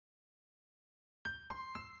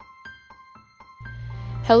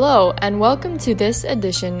Hello, and welcome to this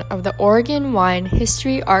edition of the Oregon Wine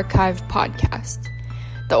History Archive podcast.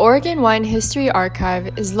 The Oregon Wine History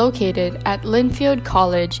Archive is located at Linfield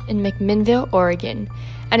College in McMinnville, Oregon,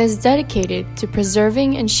 and is dedicated to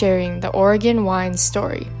preserving and sharing the Oregon wine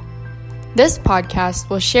story. This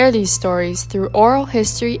podcast will share these stories through oral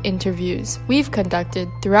history interviews we've conducted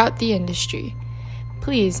throughout the industry.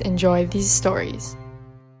 Please enjoy these stories.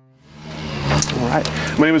 All right.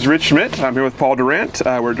 My name is Rich Schmidt. I'm here with Paul Durant.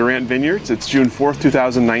 We're at Durant Vineyards. It's June 4th,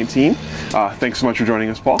 2019. Thanks so much for joining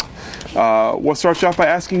us, Paul. We'll start you off by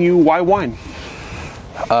asking you, why wine?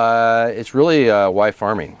 It's really why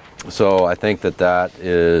farming. So I think that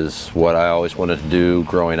is what I always wanted to do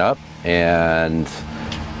growing up. And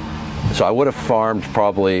so I would have farmed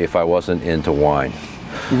probably if I wasn't into wine.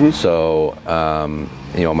 Mm-hmm. So,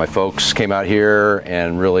 my folks came out here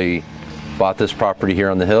and really bought this property here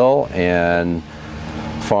on the hill and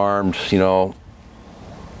farmed,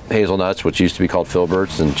 hazelnuts, which used to be called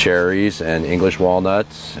filberts, and cherries and English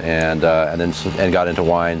walnuts, and got into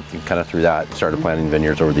wine kind of through that. Started planting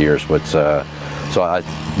vineyards over the years. But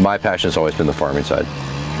my passion has always been the farming side.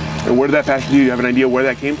 And where did that passion? Do you have an idea where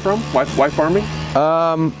that came from? Why farming?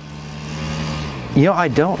 I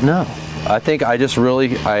don't know. I think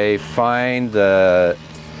I find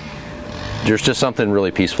there's just something really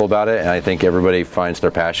peaceful about it, and I think everybody finds their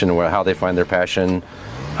passion. How they find their passion,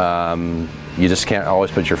 you just can't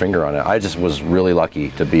always put your finger on it. I just was really lucky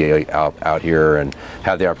to be out here and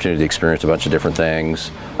have the opportunity to experience a bunch of different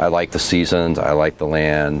things. I like the seasons, I like the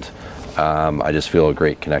land. I just feel a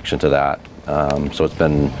great connection to that. So it's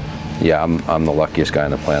been, I'm the luckiest guy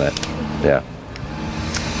on the planet. Yeah.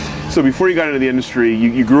 So before you got into the industry,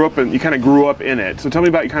 you kind of grew up in it. So tell me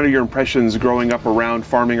about kind of your impressions growing up around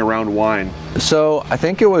farming around wine. So I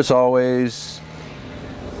think it was always,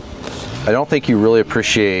 I don't think you really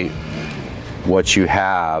appreciate what you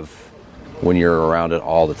have when you're around it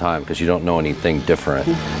all the time, because you don't know anything different.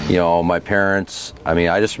 My parents,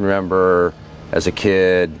 I just remember as a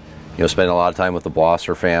kid, spending a lot of time with the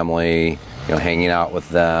Blosser family, hanging out with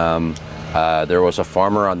them. There was a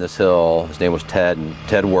farmer on this hill. His name was Ted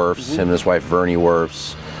Werfs, him and his wife Vernie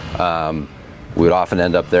Werfs. We would often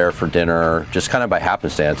end up there for dinner, just kind of by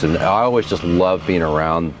happenstance. And I always just loved being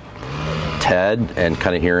around Ted and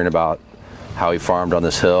kind of hearing about how he farmed on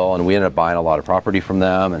this hill. And we ended up buying a lot of property from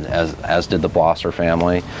them, and as did the Blosser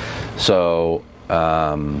family. So,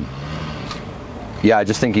 I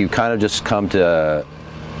just think you kind of just come to,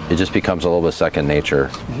 it just becomes a little bit second nature.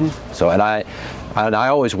 Mm-hmm. So, and I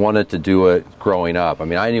always wanted to do it growing up.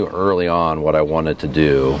 I knew early on what I wanted to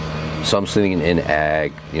do, something in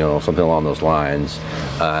ag, something along those lines.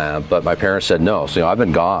 But my parents said no. So,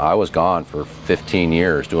 I was gone for 15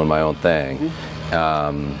 years doing my own thing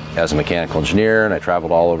as a mechanical engineer, and I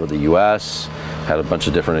traveled all over the U.S., had a bunch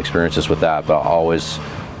of different experiences with that, but I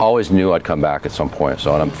always knew I'd come back at some point.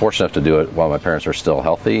 So, and I'm fortunate enough to do it while my parents are still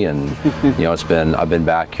healthy. And, I've been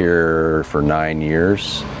back here for 9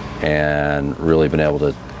 years. And really been able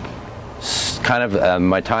to kind of,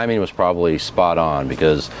 my timing was probably spot on,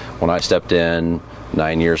 because when I stepped in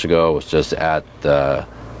 9 years ago, it was just at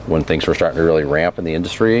when things were starting to really ramp in the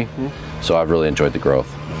industry. Mm-hmm. So I've really enjoyed the growth.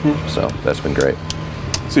 Mm-hmm. So that's been great.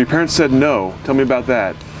 So your parents said no. Tell me about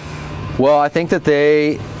that. Well, I think that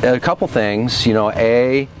a couple things,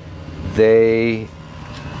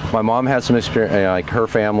 my mom had some experience, like her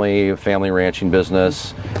family ranching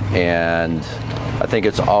business, and I think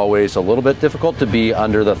it's always a little bit difficult to be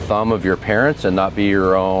under the thumb of your parents and not be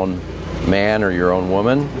your own man or your own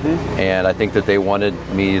woman. Mm-hmm. And I think that they wanted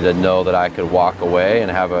me to know that I could walk away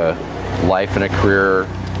and have a life and a career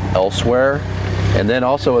elsewhere. And then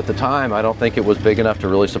also at the time, I don't think it was big enough to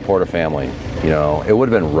really support a family. It would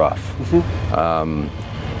have been rough. Mm-hmm.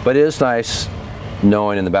 But it is nice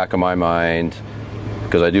knowing in the back of my mind,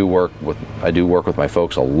 because I do work with my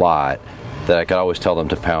folks a lot, that I could always tell them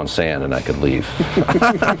to pound sand and I could leave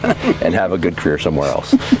and have a good career somewhere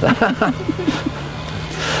else.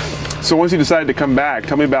 So once you decided to come back,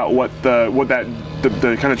 tell me about what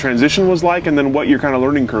the kind of transition was like, and then what your kind of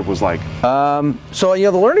learning curve was like.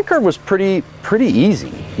 The learning curve was pretty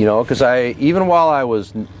easy, because even while I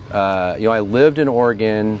was, I lived in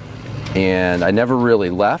Oregon, and I never really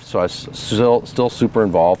left, so I was still super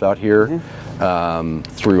involved out here. Mm-hmm.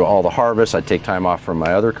 Through all the harvests, I'd take time off from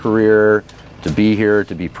my other career to be here,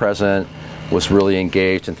 to be present, was really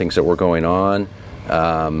engaged in things that were going on.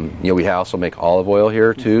 We also make olive oil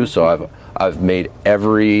here too, so I've made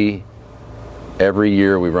every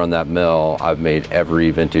year we run that mill, I've made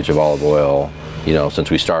every vintage of olive oil,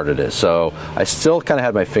 since we started it. So I still kind of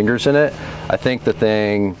had my fingers in it. I think the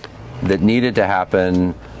thing that needed to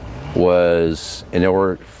happen was,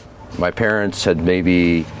 and my parents had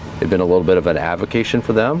maybe, it'd been a little bit of an avocation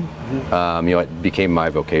for them. It became my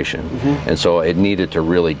vocation. And so it needed to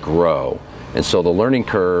really grow. And so the learning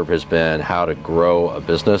curve has been how to grow a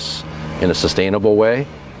business in a sustainable way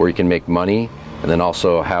where you can make money and then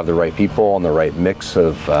also have the right people and the right mix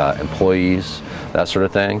of employees, that sort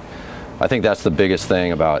of thing. I think that's the biggest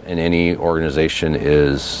thing about in any organization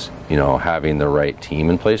is, having the right team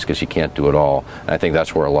in place, because you can't do it all. And I think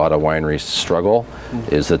that's where a lot of wineries struggle,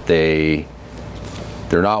 is that they're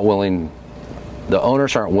not willing, the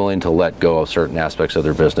owners aren't willing to let go of certain aspects of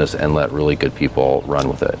their business and let really good people run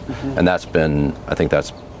with it. And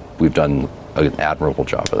we've done an admirable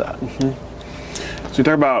job of that. So you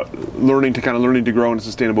talk about learning to grow in a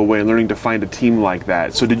sustainable way and learning to find a team like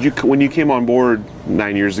that. So when you came on board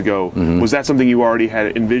 9 years ago, was that something you already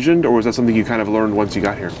had envisioned, or was that something you kind of learned once you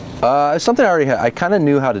got here? It's something I already had. I kind of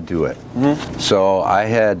knew how to do it. So I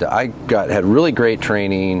had really great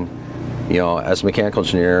training. As a mechanical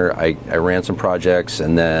engineer, I ran some projects,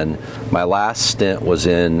 and then my last stint was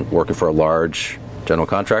in working for a large general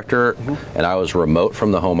contractor, and I was remote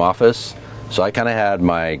from the home office. So I kind of had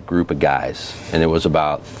my group of guys, and it was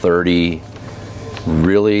about 30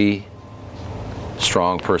 really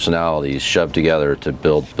strong personalities shoved together to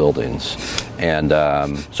build buildings. And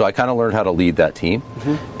so I kind of learned how to lead that team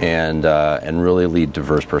and really lead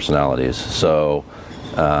diverse personalities. So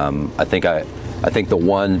I think the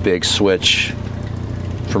one big switch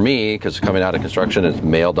for me, because coming out of construction is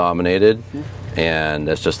male dominated, and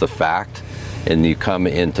that's just the fact. And you come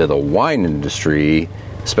into the wine industry,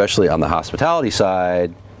 especially on the hospitality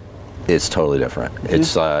side, it's totally different.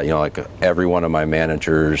 It's like every one of my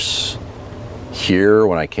managers here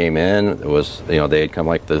when I came in, it was they had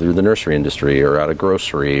come through the nursery industry or out of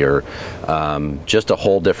grocery or just a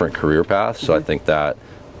whole different career path. So I think that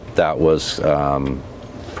was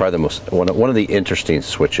probably one of the interesting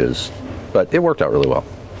switches, but it worked out really well.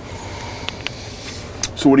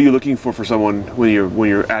 So what are you looking for someone when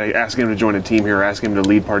you're asking them to join a team here, or asking them to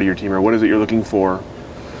lead part of your team, or what is it you're looking for?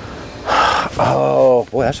 Oh,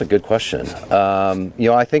 boy, that's a good question.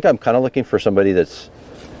 I think I'm kind of looking for somebody that's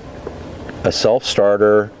a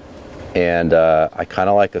self-starter, and I kind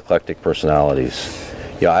of like eclectic personalities.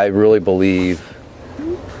 I really believe,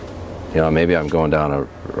 maybe I'm going down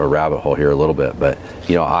a rabbit hole here a little bit, but,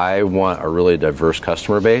 I want a really diverse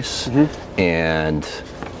customer base, and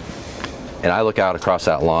I look out across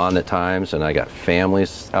that lawn at times, and I got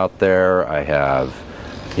families out there. I have,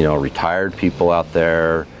 retired people out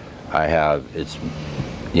there. I have,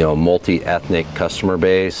 multi-ethnic customer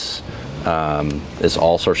base. It's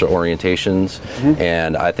all sorts of orientations.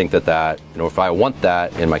 And I think that, if I want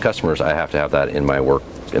that in my customers, I have to have that in my work,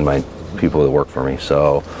 in my people that work for me.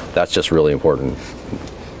 So that's just really important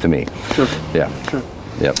to me. Sure. Yeah. Sure.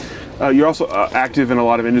 Yep. You're also active in a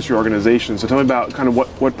lot of industry organizations. So tell me about kind of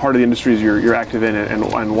what part of the industries you're active in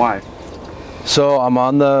and why. So I'm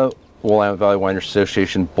on the Willamette Valley Wine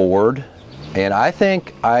Association board, and I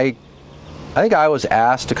think I was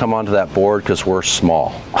asked to come onto that board because we're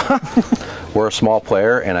small. We're a small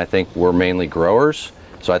player, and I think we're mainly growers.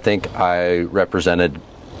 So I think I represented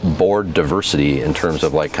board diversity in terms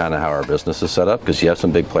of kind of how our business is set up, because you have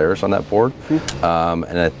some big players on that board.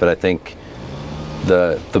 But I think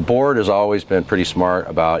the board has always been pretty smart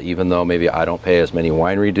about, even though maybe I don't pay as many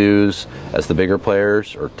winery dues as the bigger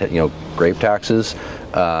players or grape taxes,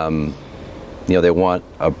 they want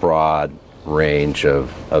a broad range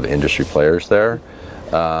of industry players there.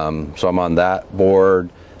 So I'm on that board.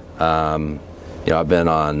 I've been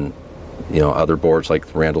on other boards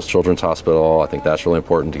like Randall's Children's Hospital. I think that's really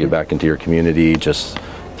important to get back into your community just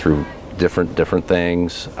through different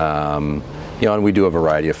things. And we do a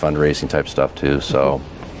variety of fundraising type stuff too. So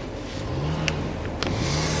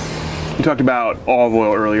you talked about olive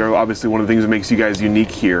oil earlier. Obviously, one of the things that makes you guys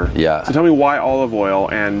unique here. Yeah. So tell me why olive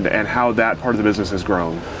oil and how that part of the business has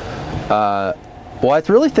grown. Well, I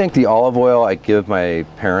really think the olive oil, I give my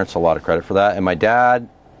parents a lot of credit for that. And my dad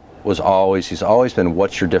he's always been,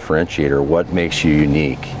 what's your differentiator? What makes you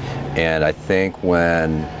unique? And I think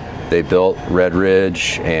when they built Red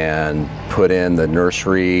Ridge and put in the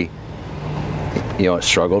nursery, it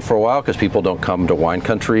struggled for a while because people don't come to wine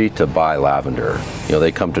country to buy lavender.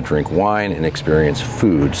 They come to drink wine and experience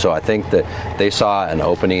food. So I think that they saw an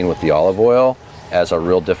opening with the olive oil as a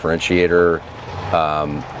real differentiator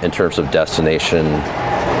in terms of destination,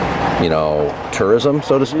 tourism,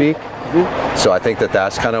 so to speak. So I think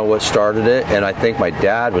that's kind of what started it, and I think my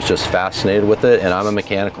dad was just fascinated with it, and I'm a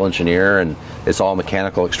mechanical engineer, and it's all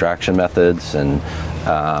mechanical extraction methods, and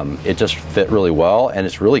it just fit really well, and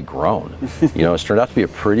it's really grown. It's turned out to be a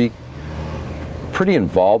pretty pretty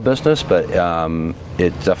involved business, but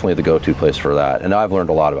it's definitely the go-to place for that. And I've learned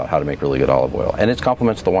a lot about how to make really good olive oil, and it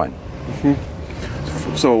complements the wine.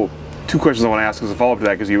 So, two questions I want to ask as a follow-up to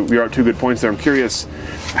that, because you are at two good points there. I'm curious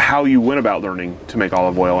how you went about learning to make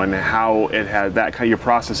olive oil and how it had that kind of your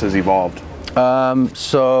process has evolved.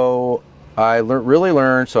 So I really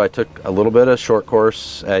learned. So I took a little bit of short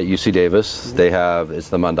course at UC Davis. It's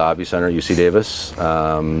the Mondavi Center at UC Davis.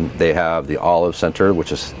 They have the Olive Center,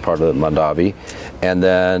 which is part of the Mondavi. And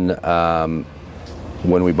then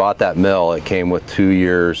when we bought that mill, it came with 2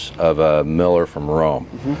 years of a miller from Rome.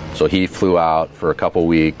 So he flew out for a couple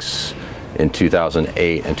weeks in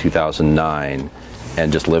 2008 and 2009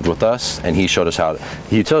 and just lived with us. And he showed us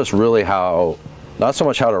he taught us really how, not so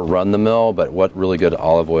much how to run the mill, but what really good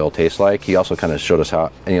olive oil tastes like. He also kind of showed us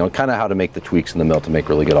how, kind of how to make the tweaks in the mill to make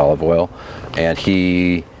really good olive oil. And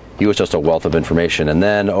he was just a wealth of information. And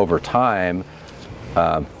then over time,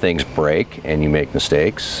 things break and you make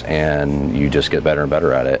mistakes and you just get better and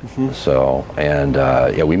better at it. So, and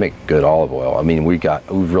we make good olive oil. I mean, we've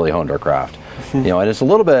really honed our craft. And it's a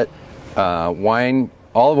little bit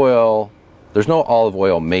olive oil. There's no olive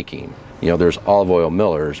oil making. There's olive oil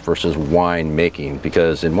millers versus wine making,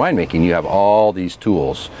 because in winemaking you have all these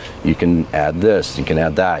tools. You can add this, you can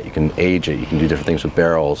add that, you can age it, you can do different things with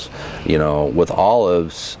barrels. With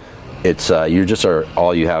olives, it's all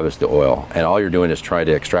you have is the oil, and all you're doing is trying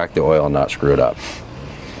to extract the oil and not screw it up.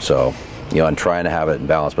 So, and trying to have it in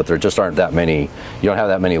balance, but there just aren't that many. You don't have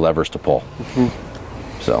that many levers to pull.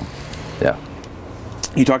 So, yeah.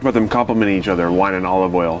 You talked about them complementing each other, wine and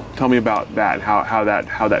olive oil. Tell me about that, how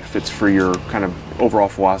that fits for your kind of overall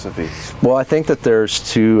philosophy. Well, I think that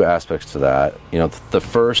there's two aspects to that. The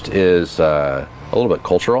first is a little bit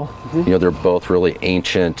cultural. They're both really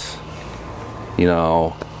ancient.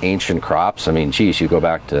 Ancient crops. I mean, geez, you go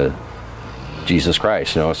back to Jesus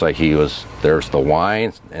Christ. It's like there's the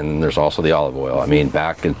wine and there's also the olive oil. I mean,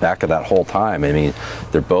 back at that whole time. I mean,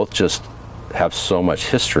 they're both just have so much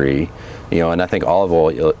history. And I think olive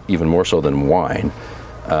oil even more so than wine.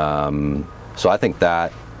 So I think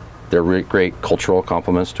that they're great cultural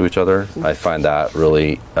complements to each other. I find that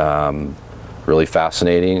really, really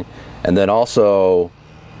fascinating. And then also,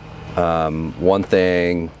 one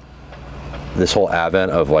thing, this whole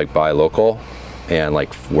advent of like buy local and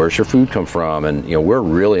like where's your food come from, and we're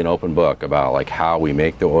really an open book about like how we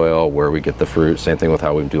make the oil, where we get the fruit. Same thing with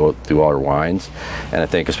how we do all our wines. And I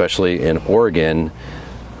think especially in Oregon,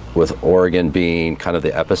 with Oregon being kind of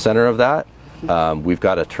the epicenter of that, we've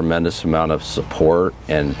got a tremendous amount of support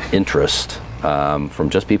and interest from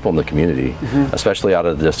just people in the community, especially out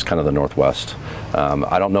of this kind of the Northwest.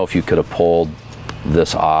 I don't know if you could have pulled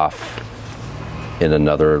this off in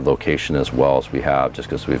another location as well as we have, just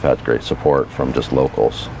because we've had great support from just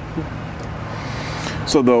locals.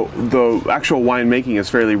 So the actual winemaking is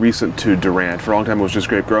fairly recent to Durant. For a long time it was just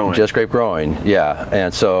grape growing. Just grape growing, yeah.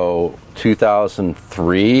 And so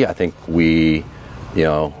 2003, I think we,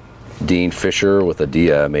 Dean Fisher with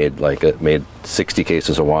Adia made 60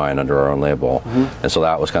 cases of wine under our own label. And so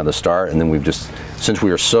that was kind of the start. And then we've just, since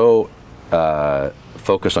we were so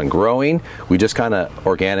focused on growing, we just kind of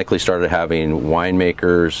organically started having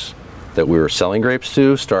winemakers that we were selling grapes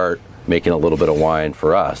to start making a little bit of wine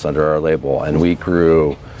for us under our label. And we've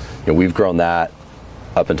grown that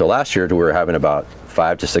up until last year to we were having about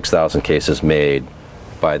 5,000 to 6,000 cases made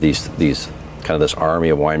by these kind of this army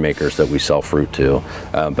of winemakers that we sell fruit to.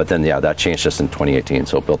 But then, that changed just in 2018.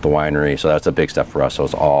 So built the winery. So that's a big step for us. So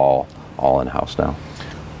it's all in-house now.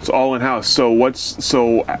 It's all in-house.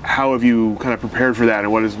 So how have you kind of prepared for that,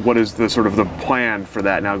 and what is the sort of the plan for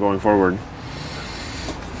that now going forward?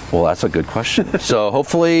 Well, that's a good question. So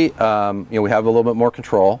hopefully, we have a little bit more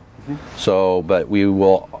control. So, but we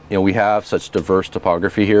will, we have such diverse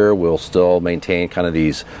topography here. We'll still maintain kind of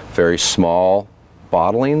these very small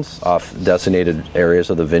bottlings off designated areas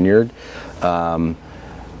of the vineyard. But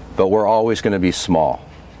we're always going to be small.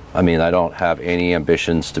 I mean, I don't have any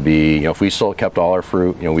ambitions to be, if we still kept all our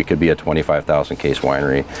fruit, we could be a 25,000 case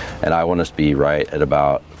winery. And I want us to be right at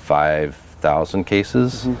about 5,000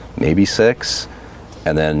 cases, maybe 6,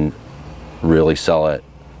 and then really sell it.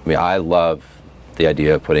 I mean, I love the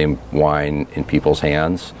idea of putting wine in people's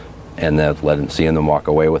hands and then seeing them walk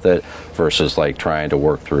away with it versus like trying to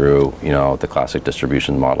work through, the classic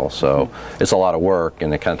distribution model. So it's a lot of work,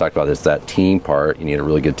 and I kind of talked about this, that team part. You need a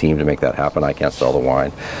really good team to make that happen. I can't sell the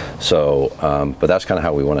wine. So, but that's kind of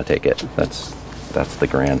how we want to take it. That's the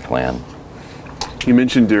grand plan. You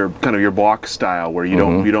mentioned your block style where you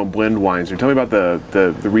don't blend wines. Tell me about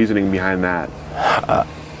the reasoning behind that.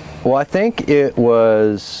 Well, I think it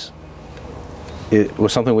was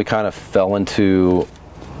something we kind of fell into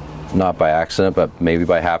not by accident, but maybe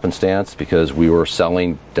by happenstance, because we were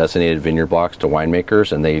selling designated vineyard blocks to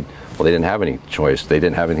winemakers, and they didn't have any choice. They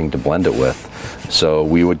didn't have anything to blend it with. So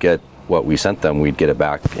we would get what we sent them, we'd get it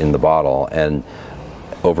back in the bottle. And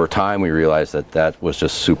over time, we realized that that was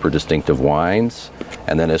just super distinctive wines.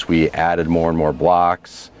 And then as we added more and more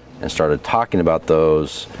blocks and started talking about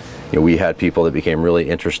those, we had people that became really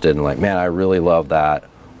interested in, like, man, I really love that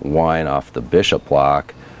wine off the Bishop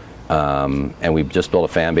block. And we've just built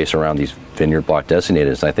a fan base around these vineyard block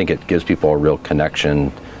designators. And I think it gives people a real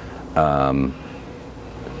connection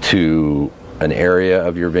to an area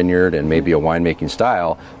of your vineyard and maybe a winemaking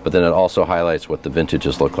style, but then it also highlights what the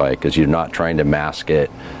vintages look like, because you're not trying to mask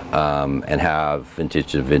it and have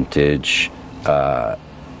vintage to vintage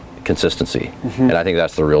consistency. And I think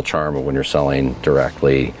that's the real charm of when you're selling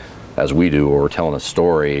directly, as we do, where we're telling a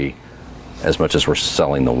story as much as we're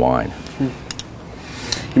selling the wine.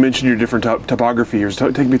 You mentioned your different topography here.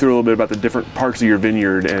 So take me through a little bit about the different parts of your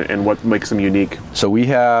vineyard and what makes them unique. So we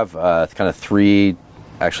have kind of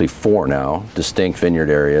four now, distinct vineyard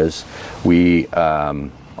areas.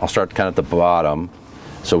 I'll start kind of at the bottom.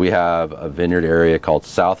 So we have a vineyard area called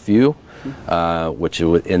Southview, which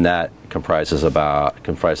in that comprises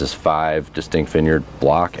 5 distinct vineyard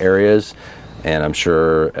block areas. And I'm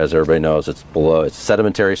sure, as everybody knows, it's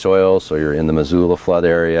sedimentary soil, so you're in the Missoula flood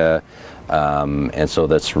area. And so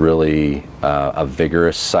that's really a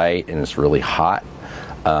vigorous site, and it's really hot.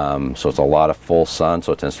 So it's a lot of full sun,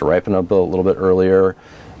 so it tends to ripen a little bit earlier.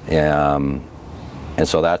 And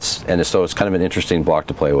so it's kind of an interesting block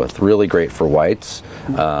to play with. Really great for whites.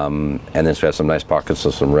 And then we have some nice pockets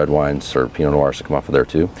of some red wines or Pinot Noirs to come off of there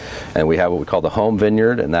too. And we have what we call the home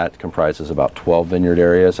vineyard, and that comprises about 12 vineyard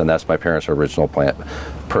areas. And that's my parents' original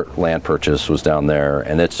land purchase was down there.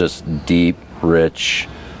 And it's just deep, rich,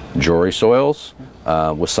 jewelry soils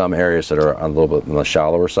with some areas that are a little bit on the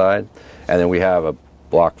shallower side. And then we have a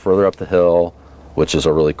block further up the hill, which is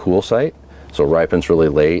a really cool site. So it ripens really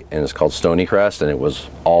late, and it's called Stony Crest, and it was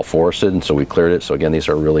all forested, and so we cleared it. So again, these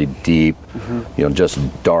are really deep, just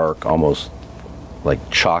dark, almost like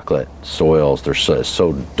chocolate soils. They're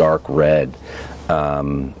so dark red,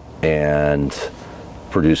 and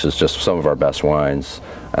produces just some of our best wines.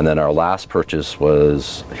 And then our last purchase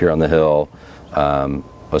was here on the hill,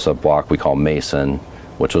 was a block we call Mason,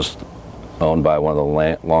 which was owned by one of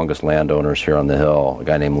the longest landowners here on the hill, a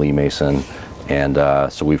guy named Lee Mason. And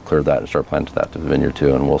so we've cleared that and started planting that to the vineyard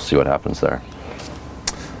too, and we'll see what happens there.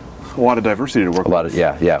 A lot of diversity to work with.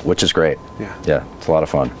 Yeah, which is great. Yeah, it's a lot of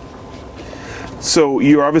fun. So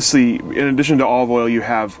you're obviously, in addition to olive oil, you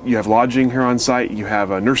have lodging here on site, you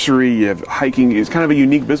have a nursery, you have hiking. It's kind of a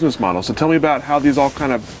unique business model. So tell me about how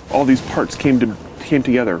all these parts came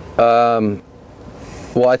together.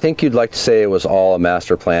 Well, I think you'd like to say it was all a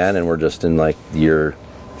master plan, and we're just in like year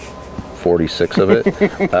 46 of it.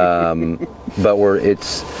 But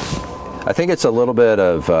I think it's a little bit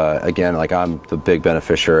of, again, like I'm the big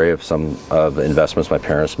beneficiary of some of the investments my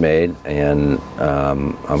parents made, and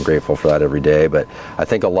I'm grateful for that every day. But I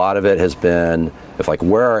think a lot of it has been,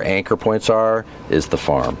 where our anchor points are, is the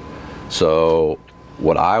farm. So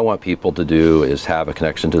what I want people to do is have a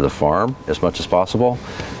connection to the farm as much as possible.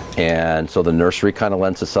 And so the nursery kind of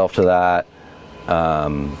lends itself to that.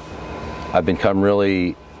 I've become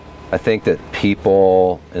really, I think that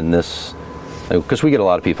people in this, because we get a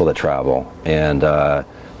lot of people that travel, and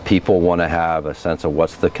people want to have a sense of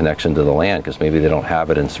what's the connection to the land, because maybe they don't have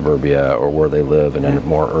it in suburbia or where they live in a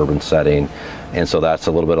more urban setting. And so that's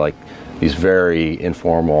a little bit like these very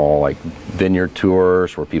informal vineyard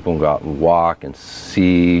tours where people can go out and walk and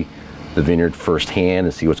see the vineyard firsthand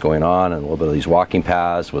and see what's going on, and a little bit of these walking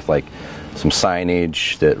paths with some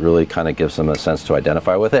signage that really kind of gives them a sense to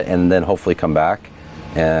identify with it, and then hopefully come back.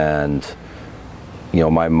 And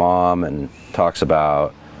my mom talks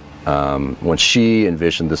about when she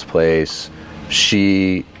envisioned this place,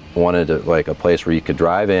 she wanted a place where you could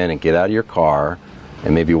drive in and get out of your car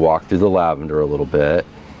and maybe walk through the lavender a little bit,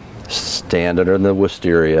 stand under the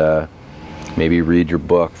wisteria, maybe read your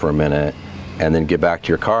book for a minute, and then get back to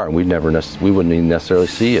your car, and we wouldn't even necessarily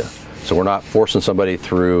see you. So we're not forcing somebody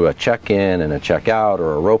through a check-in and a check-out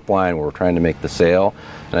or a rope line where we're trying to make the sale.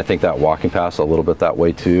 And I think that walking path's a little bit that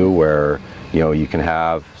way too, where you can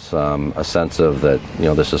have a sense of that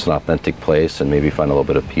this is an authentic place, and maybe find a little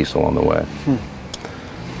bit of peace along the way.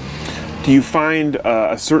 Do you find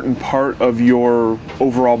a certain part of your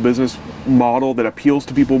overall business model that appeals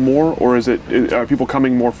to people more, or are people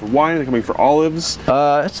coming more for wine? Are they coming for olives?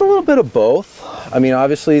 It's a little bit of both. I mean,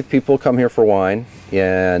 obviously people come here for wine,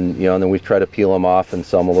 and then we try to peel them off and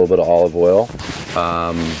sell them a little bit of olive oil.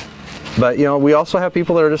 But we also have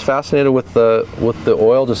people that are just fascinated with the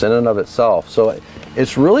oil just in and of itself. So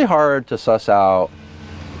it's really hard to suss out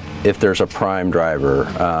if there's a prime driver.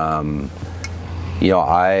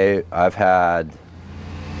 I've had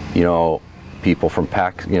people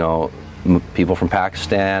from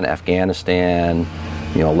Pakistan, Afghanistan,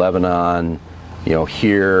 Lebanon,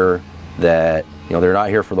 here that they're not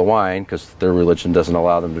here for the wine because their religion doesn't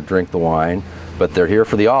allow them to drink the wine, but they're here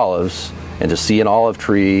for the olives, and to see an olive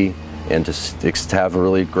tree and to have a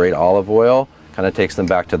really great olive oil kind of takes them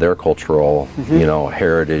back to their cultural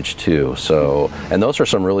heritage too. So, and those are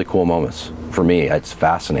some really cool moments for me. It's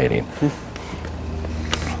fascinating.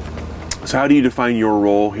 So how do you define your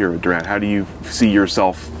role here at Durant? How do you see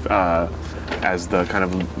yourself as the kind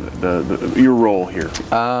of your role here?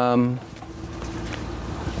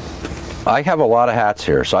 I have a lot of hats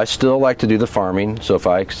here. So I still like to do the farming. So if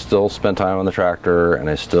I still spend time on the tractor, and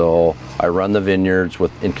I run the vineyards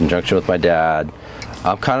in conjunction with my dad,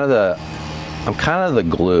 I'm kind of the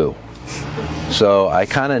glue. So I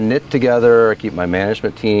kind of knit together. I keep my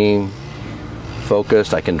management team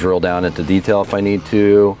focused. I can drill down into detail if I need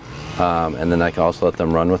to. And then I can also let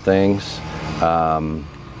them run with things.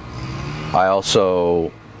 I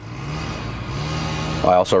also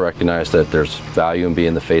recognize that there's value in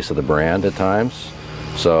being the face of the brand at times.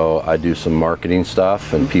 So I do some marketing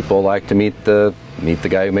stuff, and people like to meet the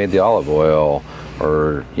guy who made the olive oil,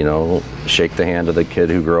 or shake the hand of the kid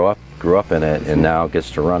who grew up in it and now gets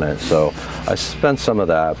to run it. So I spend some of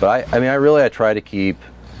that, but I try to keep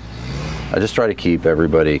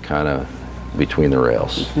everybody kind of between the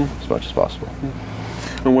rails as much as possible.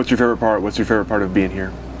 And what's your favorite part? What's your favorite part of being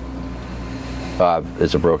here?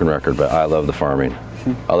 It's a broken record, but I love the farming.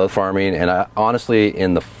 I love farming, and honestly,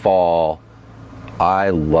 in the fall, I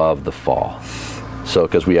love the fall. So,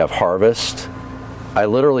 because we have harvest, I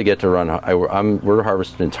literally get to run. We're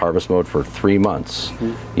harvesting in harvest mode for 3 months.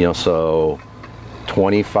 So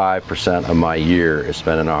 25% of my year is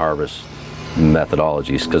spent in a harvest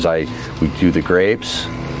methodologies, because we do the grapes,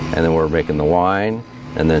 and then we're making the wine,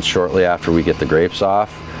 and then shortly after we get the grapes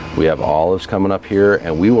off, we have olives coming up here,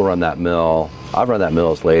 and we will run that mill. I've run that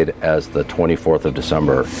mill as late as the 24th of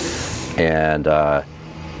December, and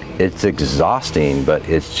it's exhausting, but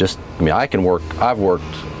it's just, I've worked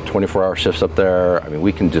 24-hour shifts up there.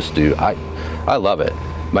 We can just I love it.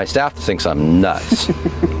 My staff thinks I'm nuts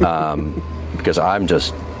because I'm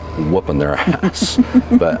just whooping their ass,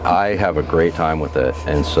 but I have a great time with it.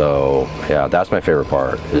 And so, yeah, that's my favorite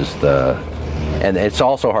part, and it's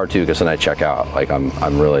also hard too, because then I check out.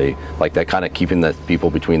 I'm really like that, kind of keeping the people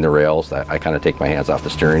between the rails. That I kind of take my hands off the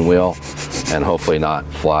steering wheel and hopefully not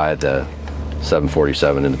fly the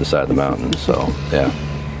 747 into the side of the mountain. So, yeah.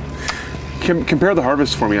 Compare the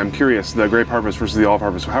harvest for me. I'm curious, the grape harvest versus the olive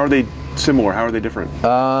harvest. How are they similar? How are they different?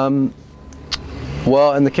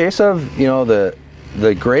 Well, in the case of the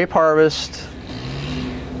grape harvest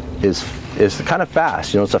is kind of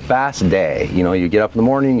fast. It's a fast day. You get up in the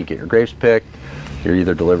morning, you get your grapes picked. You're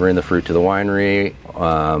either delivering the fruit to the winery,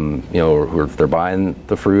 or if they're buying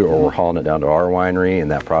the fruit, or we're hauling it down to our winery,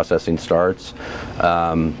 and that processing starts.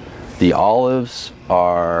 The olives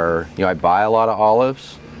are, I buy a lot of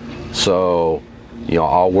olives, so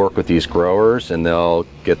I'll work with these growers, and they'll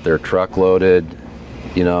get their truck loaded,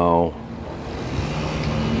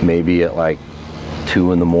 maybe at like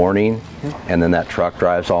 2 a.m, and then that truck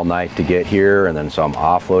drives all night to get here, and then so I'm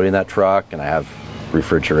offloading that truck, and I have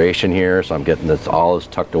refrigeration here, so I'm getting the olives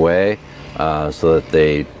tucked away so that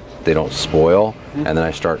they don't spoil, and then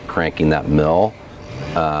I start cranking that mill.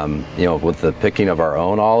 With the picking of our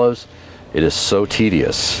own olives, it is so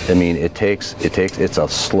tedious. It's a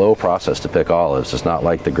slow process to pick olives. It's not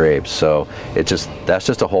like the grapes, so that's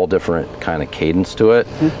just a whole different kind of cadence to it.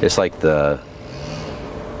 It's like the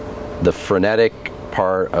frenetic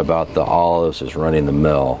part about the olives is running the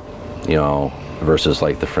mill, versus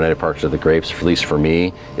like the frenetic parts of the grapes, at least for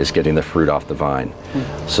me, is getting the fruit off the vine.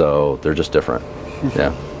 So they're just different.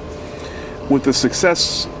 Yeah. With the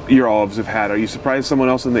success your olives have had, are you surprised someone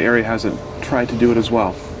else in the area hasn't tried to do it as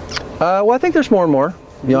well? Well, I think there's more and more.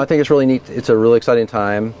 I think it's really neat. It's a really exciting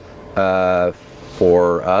time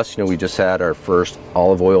for us. We just had our first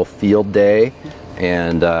olive oil field day,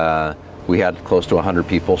 and we had close to 100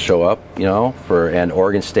 people show up, and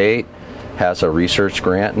Oregon State has a research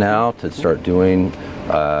grant now to start doing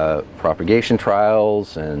propagation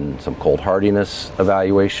trials and some cold hardiness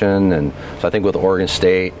evaluation. And so I think with Oregon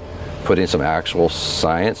State putting some actual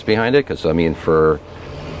science behind it, because for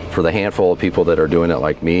the handful of people that are doing it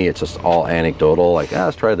like me, it's just all anecdotal, like,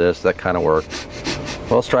 let's try this, that kind of worked.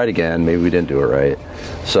 well, let's try it again. Maybe we didn't do it right.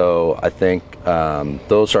 So I think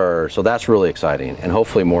so that's really exciting, and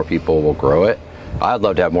hopefully more people will grow it. I'd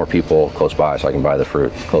love to have more people close by so I can buy the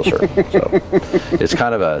fruit closer. So it's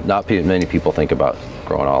kind of not many people think about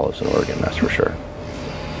growing olives in Oregon, that's for sure.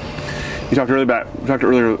 You talked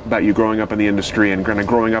earlier about you growing up in the industry and kind of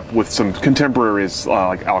growing up with some contemporaries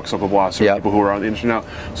like Alex Sokol-Blaser, Yep. people who are on the industry now.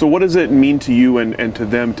 So what does it mean to you and to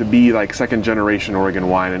them to be like second generation Oregon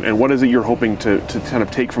wine? And what is it you're hoping to kind of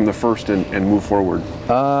take from the first and move forward?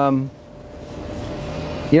 I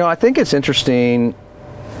think it's interesting,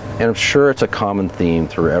 and I'm sure it's a common theme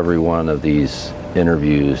through every one of these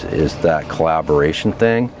interviews, is that collaboration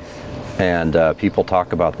thing. And people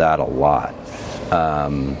talk about that a lot.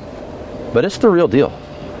 But it's the real deal,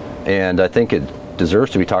 and I think it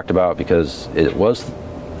deserves to be talked about because it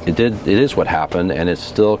is what happened, and it's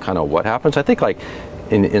still kind of what happens. I think like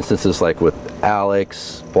in instances like with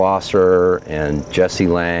Alex Blaser and Jesse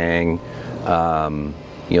Lang,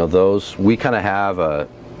 those we kind of have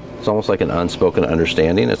it's almost like an unspoken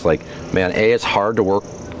understanding. It's like, man, it's hard to work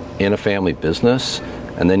in a family business,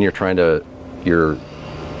 and then you're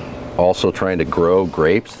also trying to grow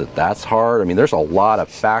grapes, that's hard. I mean, there's a lot of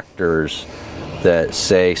factors that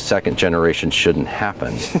say second generation shouldn't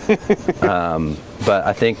happen. But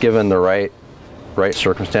I think given the right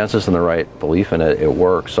circumstances and the right belief in it, it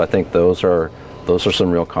works. So I think those are some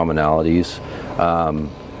real commonalities.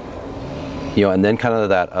 And then kind of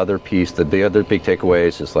that other piece, the other big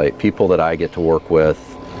takeaways is like people that I get to work with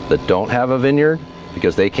that don't have a vineyard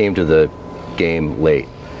because they came to the game late.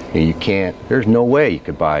 There's no way you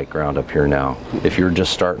could buy ground up here now if you're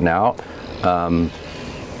just starting out.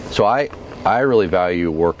 So I really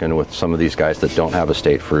value working with some of these guys that don't have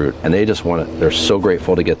estate fruit, and they're so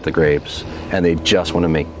grateful to get the grapes, and they just want to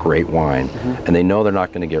make great wine. Mm-hmm. And they know they're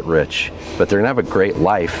not going to get rich, but they're going to have a great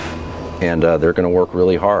life, and they're going to work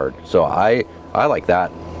really hard. So I like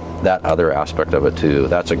that other aspect of it too.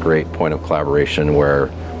 That's a great point of collaboration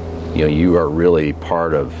where you are really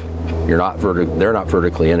part of. They're not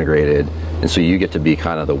vertically integrated, and so you get to be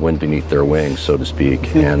kind of the wind beneath their wings, so to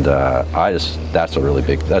speak. And that's a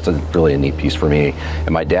really neat piece for me.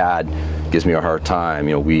 And my dad gives me a hard time.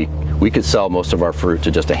 We could sell most of our fruit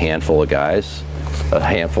to just a handful of guys, a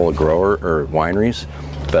handful of grower or wineries,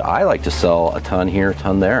 but I like to sell a ton here, a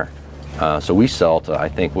ton there. So we sell to, I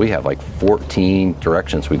think we have like 14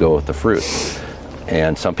 directions we go with the fruit.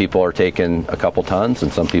 And some people are taking a couple tons,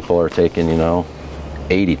 and some people are taking,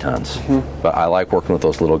 80 tons. Mm-hmm. But I like working with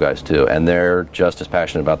those little guys too, and they're just as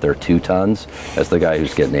passionate about their 2 tons as the guy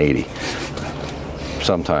who's getting 80.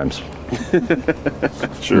 Sometimes.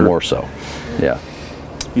 Sure. More so. Yeah.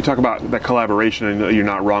 You talk about that collaboration, and you're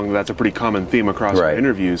not wrong. That's a pretty common theme across our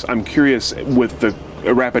interviews. I'm curious, with the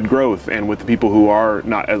rapid growth and with the people who are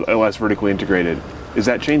not less vertically integrated, is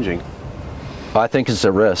that changing? I think it's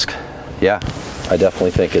a risk. Yeah, I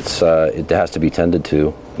definitely think it has to be tended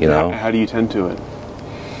to. How do you tend to it?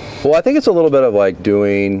 Well, I think it's a little bit of like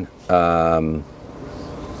doing,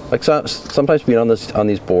 sometimes being on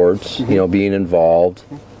these boards, mm-hmm. Being involved.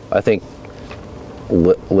 I think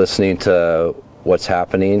listening to what's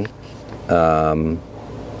happening.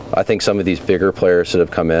 I think some of these bigger players that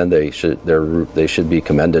have come in, they should be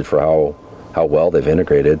commended for how well they've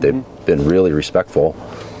integrated. They've mm-hmm. been really respectful.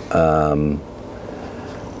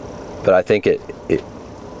 But I think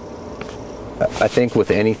I think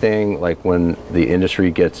with anything, like when the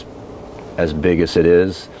industry gets as big as it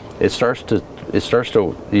is, it starts to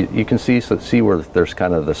you can see where there's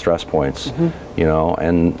kind of the stress points, mm-hmm.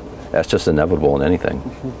 And that's just inevitable in anything,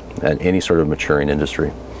 mm-hmm. and any sort of maturing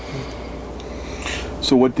industry.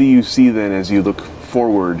 So what do you see then as you look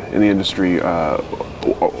forward in the industry?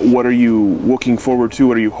 What are you looking forward to?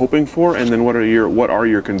 What are you hoping for? And then what are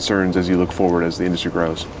your concerns as you look forward as the industry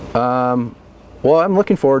grows? Well, I'm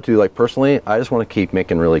looking forward to, like, personally, I just want to keep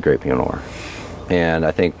making really great Pinot Noir. And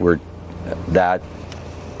I think that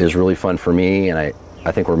is really fun for me, and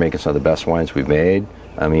I think we're making some of the best wines we've made.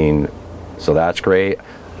 I mean, so that's great.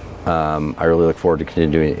 I really look forward to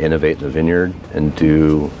continuing to innovate in the vineyard and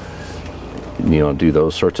do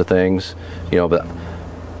those sorts of things. Then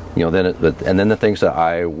the things that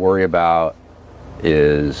I worry about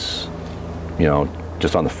is,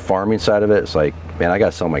 just on the farming side of it, it's like, man, I got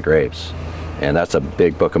to sell my grapes. And that's a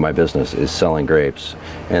big book of my business, is selling grapes.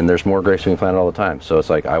 And there's more grapes being planted all the time. So it's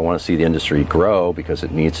like, I want to see the industry grow because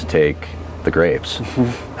it needs to take the grapes.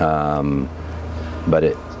 Mm-hmm. But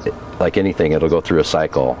it, like anything, it'll go through a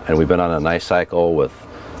cycle. And we've been on a nice cycle with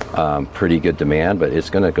pretty good demand, but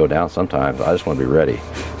it's going to go down sometimes. I just want to be ready.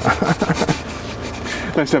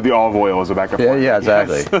 Nice to have the olive oil as a backup. Yeah,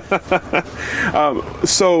 exactly.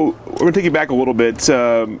 So we're going to take you back a little bit.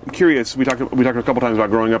 Curious, we talked a couple times about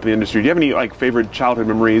growing up in the industry. Do you have any favorite childhood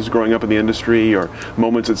memories growing up in the industry, or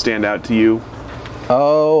moments that stand out to you?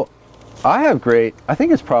 Oh, I have great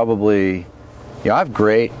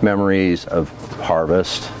memories of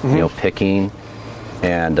harvest, picking,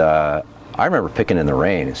 and I remember picking in the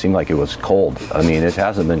rain. It seemed like it was cold. I mean, it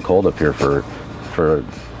hasn't been cold up here for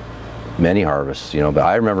many harvests, but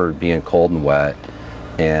I remember being cold and wet,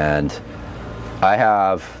 and I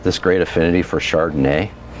have this great affinity for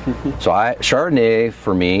Chardonnay. So Chardonnay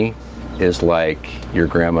for me is like your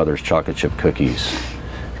grandmother's chocolate chip cookies,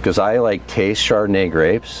 because I taste Chardonnay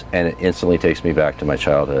grapes and it instantly takes me back to my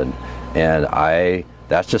childhood. And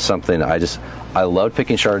that's just something I loved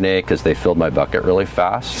picking Chardonnay because they filled my bucket really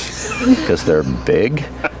fast because they're big.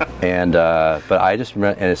 And but I just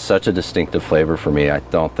remember, and it's such a distinctive flavor for me. I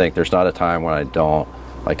don't think there's not a time when I don't,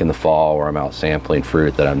 like in the fall where I'm out sampling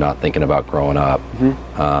fruit, that I'm not thinking about growing up.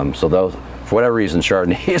 So those, for whatever reason,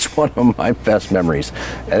 Chardonnay is one of my best memories.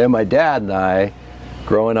 And then my dad and I,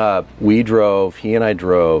 growing up, he and I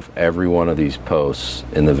drove every one of these posts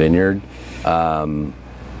in the vineyard.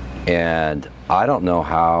 And I don't know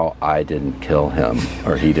how I didn't kill him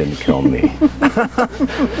or he didn't kill me,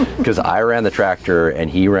 because I ran the tractor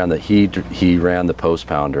and he ran the post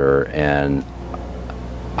pounder, and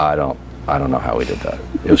I don't know how we did that.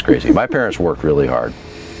 It was crazy. My parents worked really hard,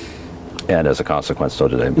 and as a consequence, so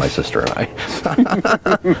did my sister and I.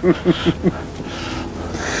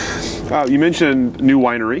 You mentioned new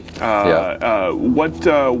winery.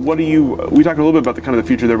 What do you? We talked a little bit about the kind of the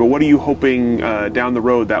future there, but what are you hoping down the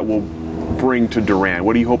road that will bring to Durant?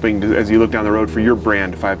 What are you hoping as you look down the road for your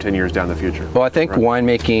brand 5-10 years down the future? Well, I think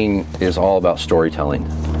winemaking is all about storytelling.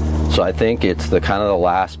 So I think it's the kind of the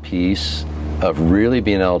last piece of really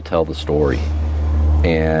being able to tell the story,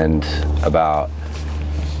 and about,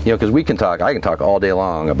 because I can talk all day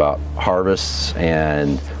long about harvests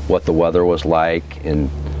and what the weather was like in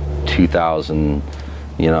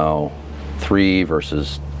 2003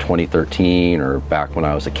 versus 2013, or back when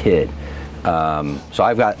I was a kid. So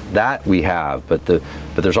I've got that, but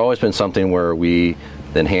there's always been something where we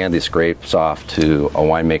then hand these grapes off to a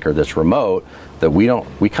winemaker that's remote, that we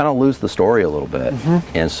kind of lose the story a little bit.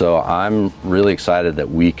 And so I'm really excited that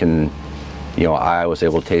we can, I was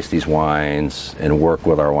able to taste these wines and work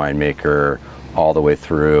with our winemaker all the way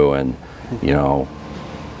through. And,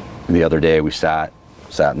 the other day we sat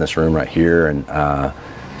in this room right here and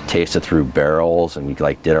tasted through barrels, and we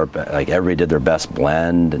did everybody did their best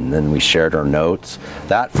blend, and then we shared our notes.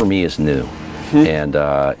 That for me is new, and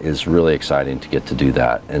is really exciting to get to do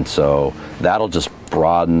that. And so that'll just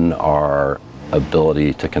broaden our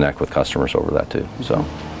ability to connect with customers over that too. So,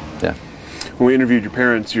 yeah. When we interviewed your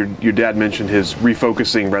parents, your dad mentioned his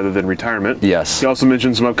refocusing rather than retirement. Yes. He also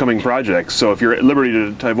mentioned some upcoming projects. So if you're at liberty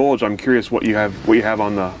to divulge, I'm curious what you have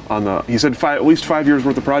on the. He said at least 5 years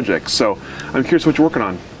worth of projects. So I'm curious what you're working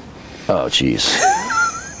on. Oh, geez.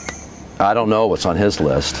 I don't know what's on his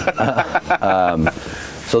list.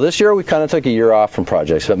 So this year we kind of took a year off from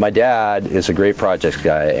projects, but my dad is a great projects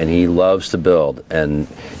guy, and he loves to build, and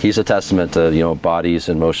he's a testament to, bodies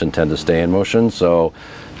in motion tend to stay in motion. So,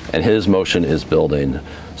 and his motion is building.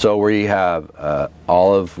 So we have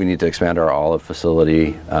we need to expand our olive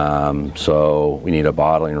facility. So we need a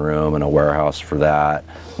bottling room and a warehouse for that,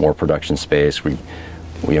 more production space. We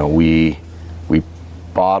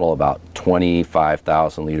bottle about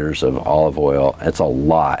 25,000 liters of olive oil. It's a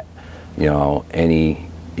lot,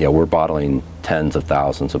 we're bottling tens of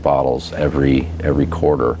thousands of bottles every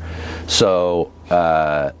quarter. So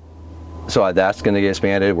that's going to get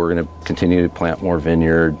expanded. We're going to continue to plant more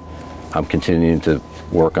vineyard. I'm continuing to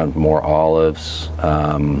work on more olives.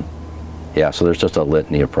 So there's just a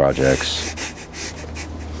litany of projects.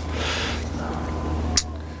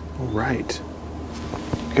 All right.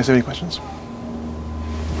 You guys have any questions?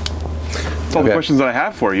 That's all the questions that I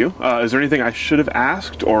have for you. Is there anything I should have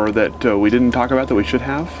asked or that we didn't talk about that we should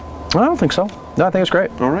have? I don't think so. No, I think it's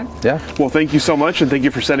great. All right. Yeah. Well, thank you so much, and thank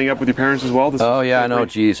you for setting up with your parents as well. I know.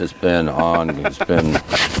 Geez, it's been, I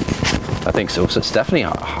think so. Was it Stephanie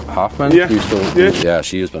Hoffman? Yeah. Yeah,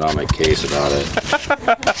 she has been on my case about it.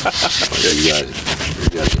 You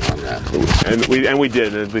guys are on that. And we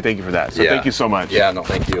did, and we thank you for that. So thank you so much. Yeah, no,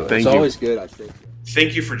 thank you. It's always good, I think.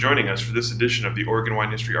 Thank you for joining us for this edition of the Oregon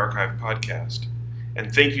Wine History Archive podcast.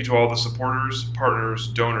 And thank you to all the supporters, partners,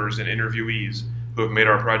 donors, and interviewees who have made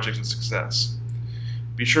our project a success.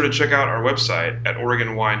 Be sure to check out our website at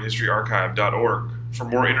OregonWineHistoryArchive.org for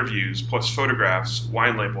more interviews, plus photographs,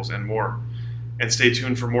 wine labels, and more. And stay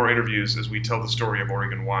tuned for more interviews as we tell the story of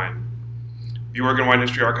Oregon wine. The Oregon Wine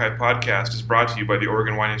History Archive podcast is brought to you by the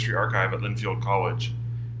Oregon Wine History Archive at Linfield College.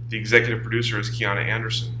 The executive producer is Kiana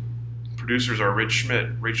Anderson. Producers are Rich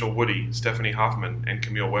Schmidt, Rachel Woody, Stephanie Hoffman, and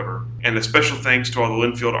Camille Weber. And a special thanks to all the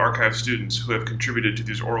Linfield Archive students who have contributed to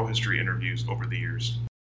these oral history interviews over the years.